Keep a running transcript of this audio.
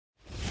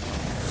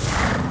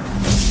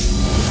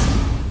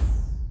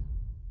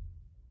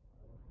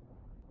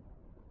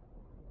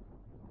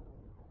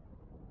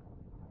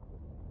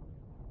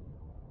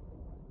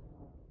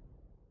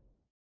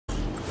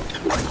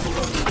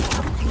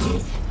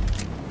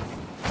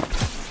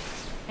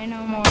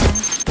no more.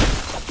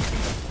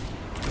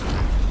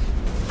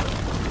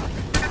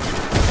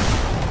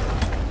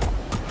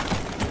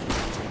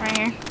 Right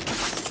here.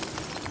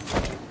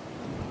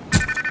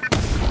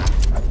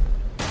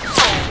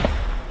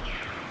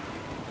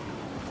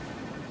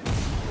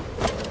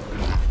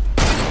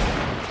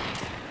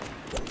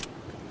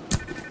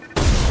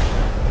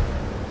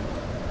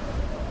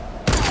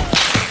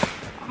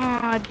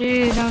 Oh,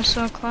 dude, that was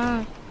so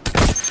close.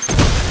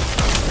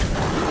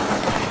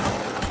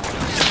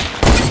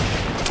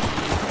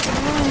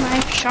 Oh, my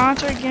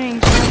shots are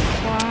getting so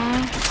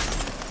close.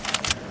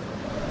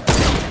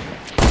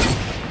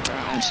 Bro,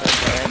 I'm so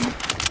good.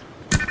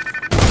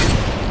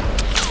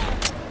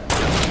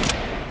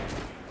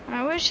 I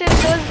wish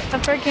this was a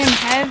freaking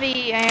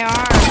heavy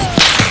AR.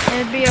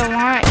 It'd be a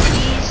lot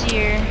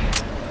easier.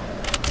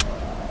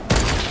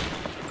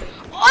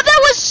 Oh, that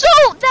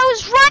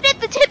was right at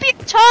the tip of your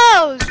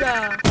toes!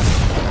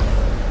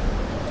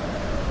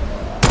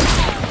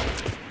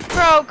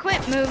 Bro,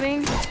 quit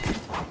moving.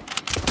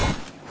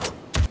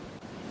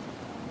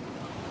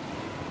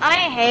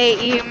 I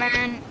hate you,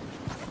 man.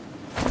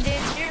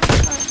 Dude,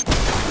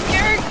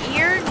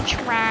 you're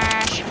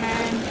trash,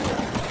 man.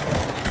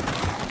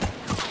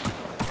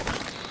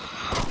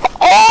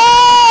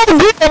 Oh,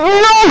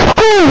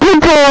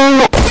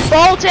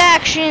 bolt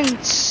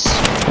actions,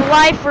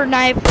 life or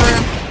sniper.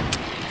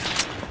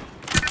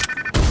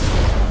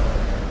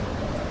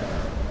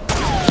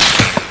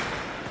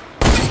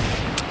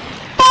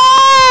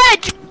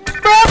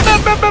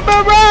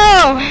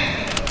 Bro!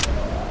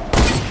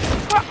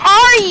 Where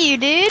are you,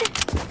 dude?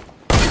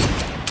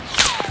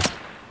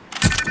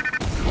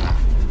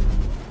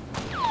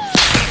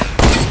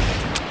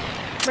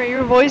 Bro,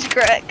 your voice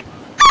crack.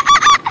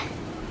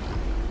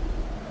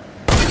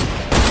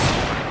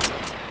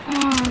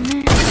 Oh,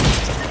 man.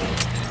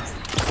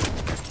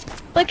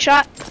 Flick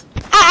shot.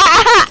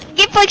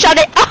 Get flick shot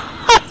it.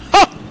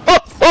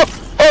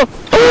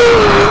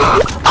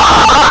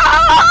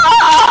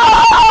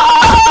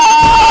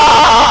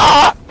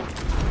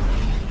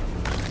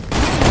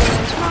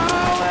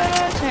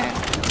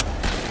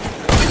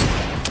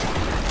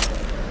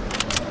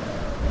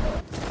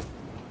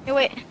 Hey,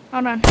 wait,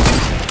 hold on.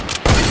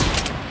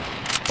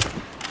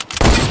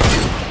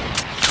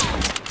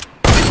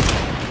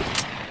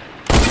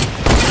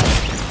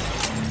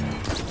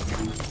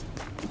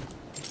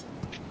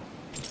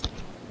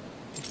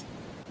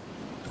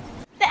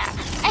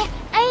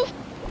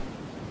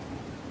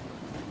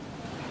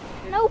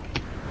 Nope.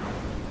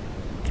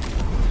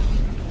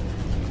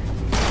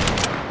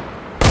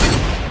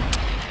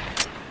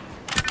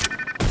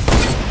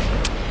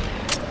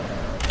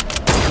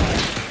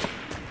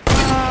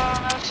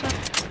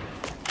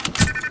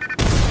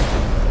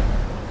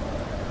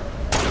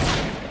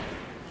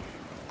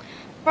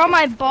 Bro,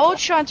 my bolt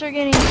shots are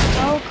getting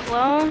so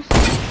close.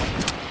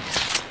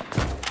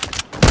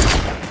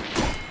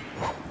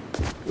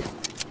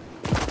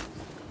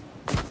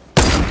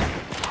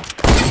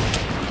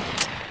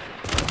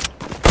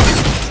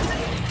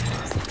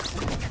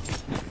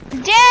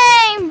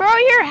 Dang, bro,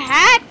 you're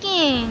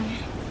hacking.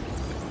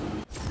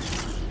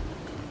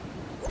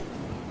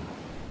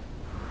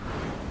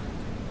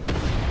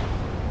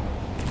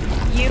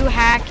 You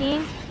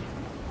hacking?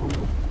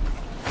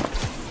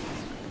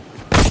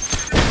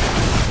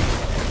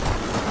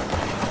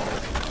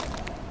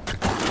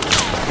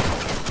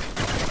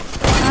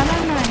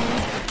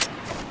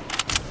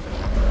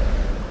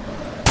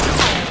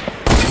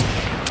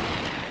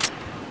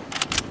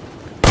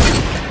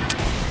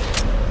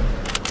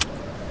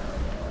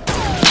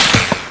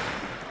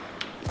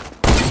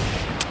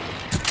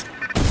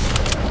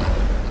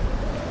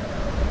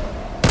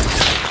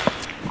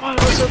 Oh,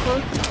 that was so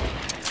close.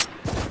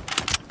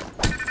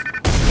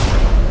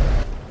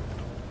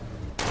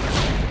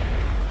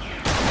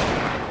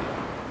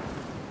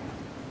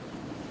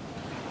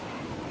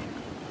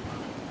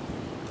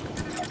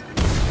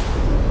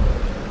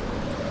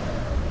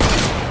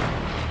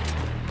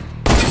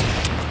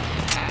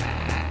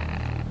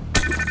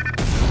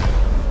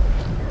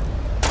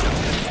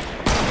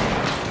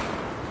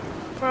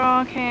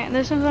 Bro, okay,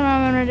 this is what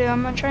I'm gonna do.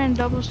 I'm gonna try and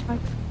double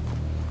snipe.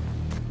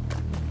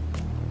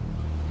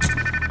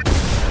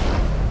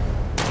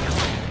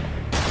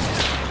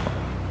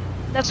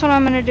 That's what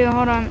I'm gonna do.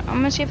 Hold on. I'm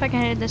gonna see if I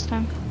can hit it this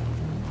time.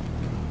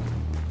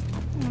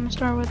 I'm gonna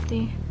start with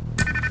the.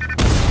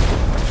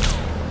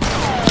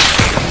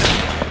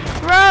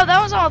 Bro, that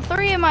was all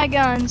 3 of my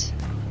guns.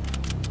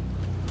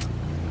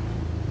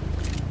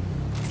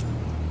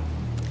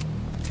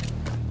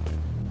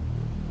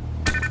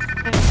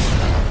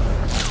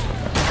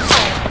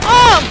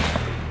 Oh!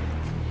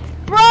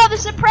 Bro, the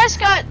suppress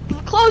got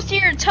close to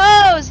your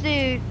toes,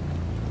 dude.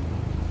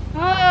 Oh,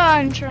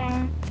 I'm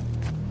trying.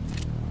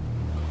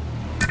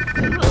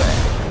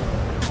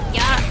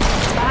 Yeah,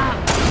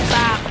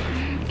 stop.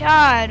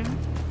 God.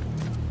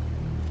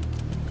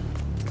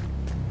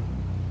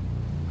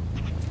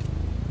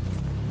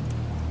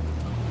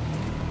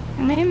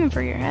 I'm aiming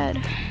for your head.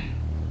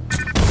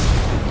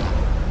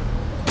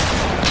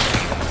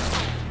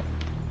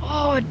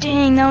 Oh,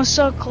 dang, that was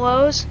so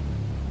close.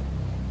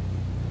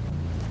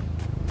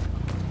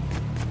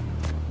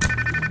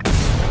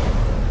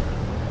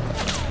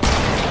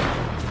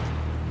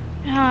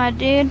 God,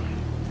 dude.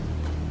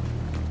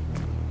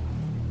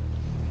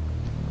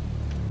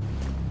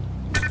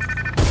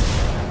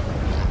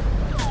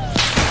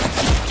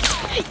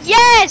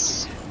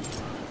 Yes!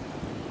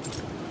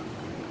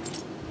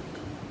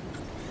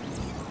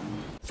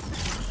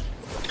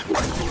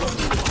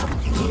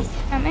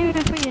 I'm aiming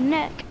for your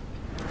neck.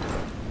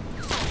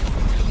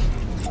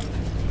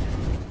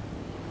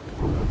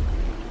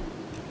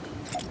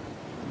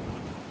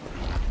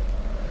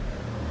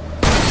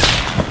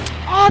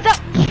 Oh,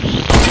 that...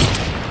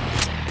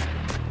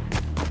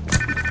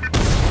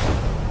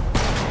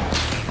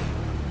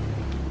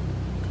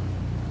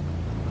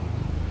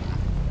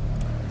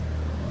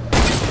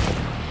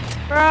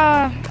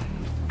 Bruh.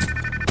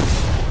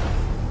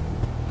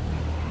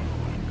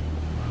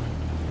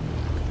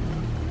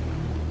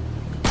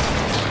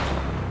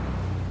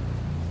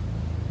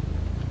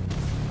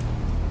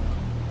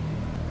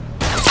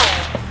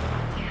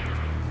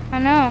 I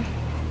know.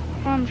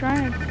 Oh, I'm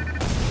trying.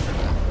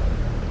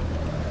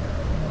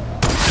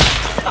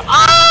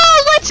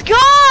 Oh, let's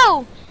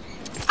go!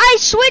 I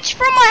switched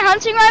from my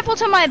hunting rifle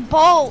to my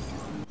bolt.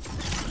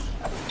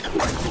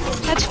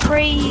 That's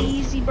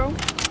crazy, bro.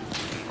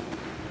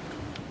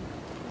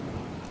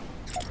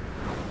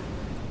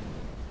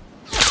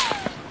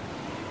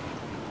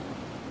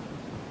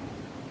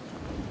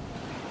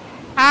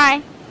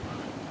 Hi.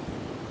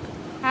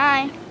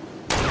 Hi.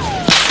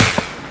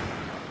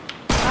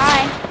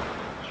 Hi.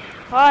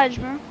 Fudge,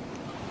 bro.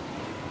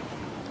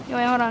 Yo,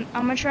 wait, hold on.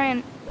 I'm gonna try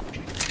and...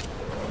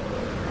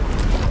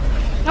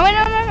 No, wait,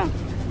 no.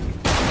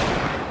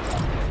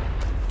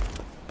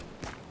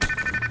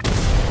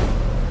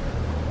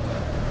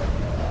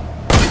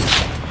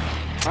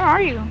 Where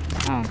are you?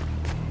 Oh.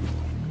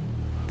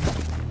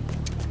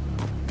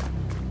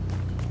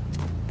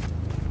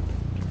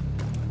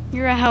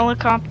 You're a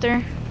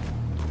helicopter.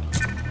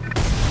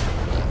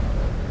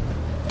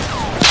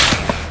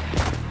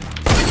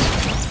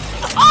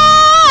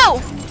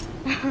 Oh!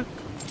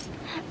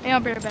 Yeah, I'll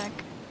be right back.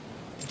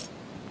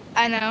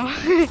 I know.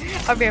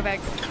 I'll be right back.